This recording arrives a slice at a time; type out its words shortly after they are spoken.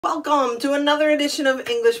Welcome to another edition of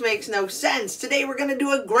English Makes No Sense. Today we're going to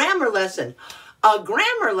do a grammar lesson. A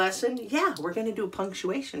grammar lesson? Yeah, we're going to do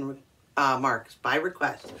punctuation marks by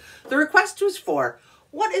request. The request was for,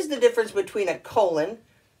 what is the difference between a colon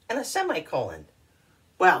and a semicolon?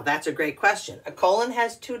 Well, that's a great question. A colon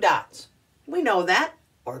has two dots. We know that,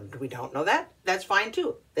 or we don't know that. That's fine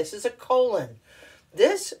too. This is a colon.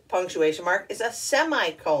 This punctuation mark is a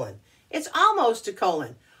semicolon. It's almost a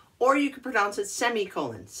colon. Or you could pronounce it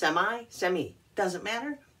semicolon. Semi. Doesn't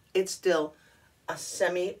matter. It's still a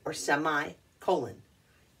semi or semicolon.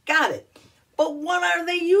 Got it. But what are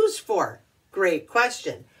they used for? Great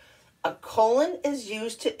question. A colon is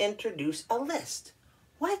used to introduce a list.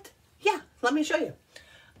 What? Yeah, let me show you.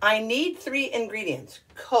 I need 3 ingredients.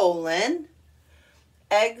 Colon,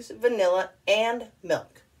 eggs, vanilla, and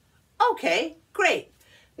milk. Okay, great.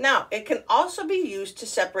 Now, it can also be used to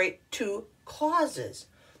separate 2 clauses.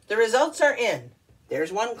 The results are in.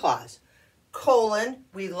 There's one clause. Colon,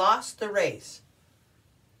 we lost the race.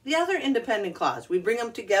 The other independent clause, we bring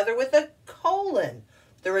them together with a colon.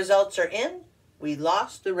 The results are in. We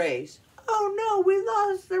lost the race. Oh no, we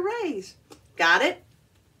lost the race. Got it?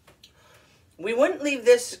 We wouldn't leave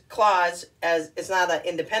this clause as it's not an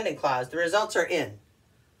independent clause. The results are in.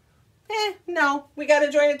 No, we got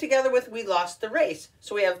to join it together with we lost the race.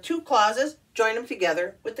 So we have 2 clauses, join them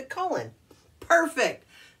together with the colon. Perfect.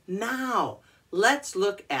 Now, let's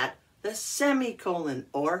look at the semicolon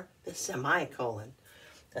or the semicolon.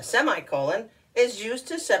 The semicolon is used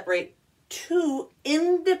to separate 2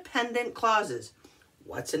 independent clauses.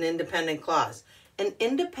 What's an independent clause? An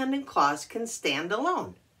independent clause can stand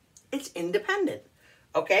alone. It's independent.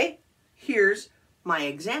 Okay, here's my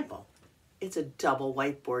example. It's a double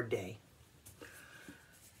whiteboard day.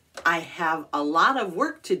 I have a lot of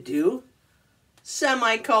work to do,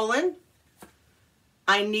 semicolon.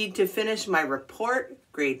 I need to finish my report,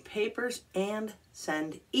 grade papers, and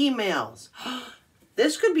send emails.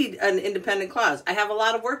 This could be an independent clause. I have a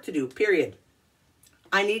lot of work to do, period.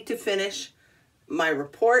 I need to finish my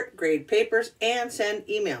report, grade papers, and send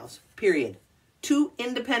emails, period. 2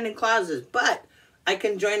 independent clauses, but I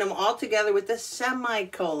can join them all together with a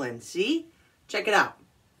semicolon. See? Check it out.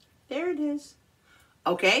 There it is.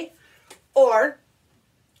 Okay? Or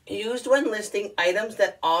used when listing items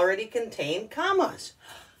that already contain commas.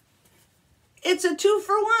 It's a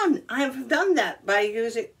 2-for-1. I have done that by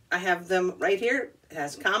using, I have them right here. It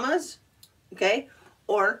has commas, okay?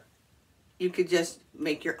 Or you could just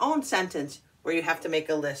make your own sentence where you have to make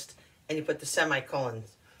a list and you put the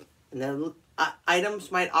semicolons. And the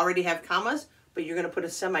items might already have commas, but you're going to put a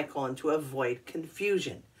semicolon to avoid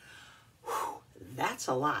confusion. Whew, that's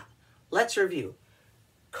a lot. Let's review.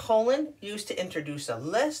 Colon, used to introduce a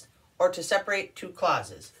list or to separate 2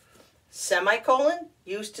 clauses. Semicolon,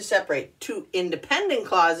 used to separate 2 independent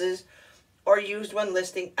clauses or used when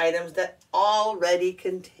listing items that already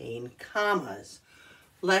contain commas.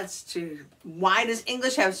 Why does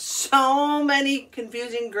English have so many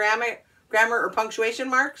confusing grammar or punctuation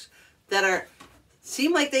marks that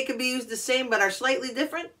seem like they could be used the same but are slightly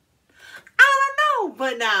different? I don't know,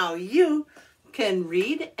 but now you can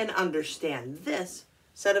read and understand this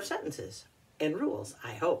set of sentences and rules,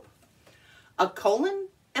 I hope. A colon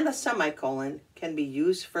and a semicolon can be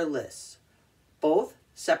used for lists. Both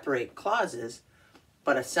separate clauses,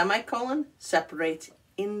 but a semicolon separates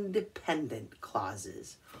independent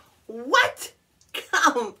clauses. What?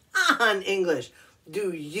 Come on, English.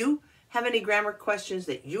 Do you have any grammar questions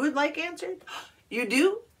that you would like answered? You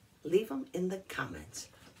do? Leave them in the comments.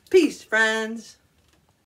 Peace, friends.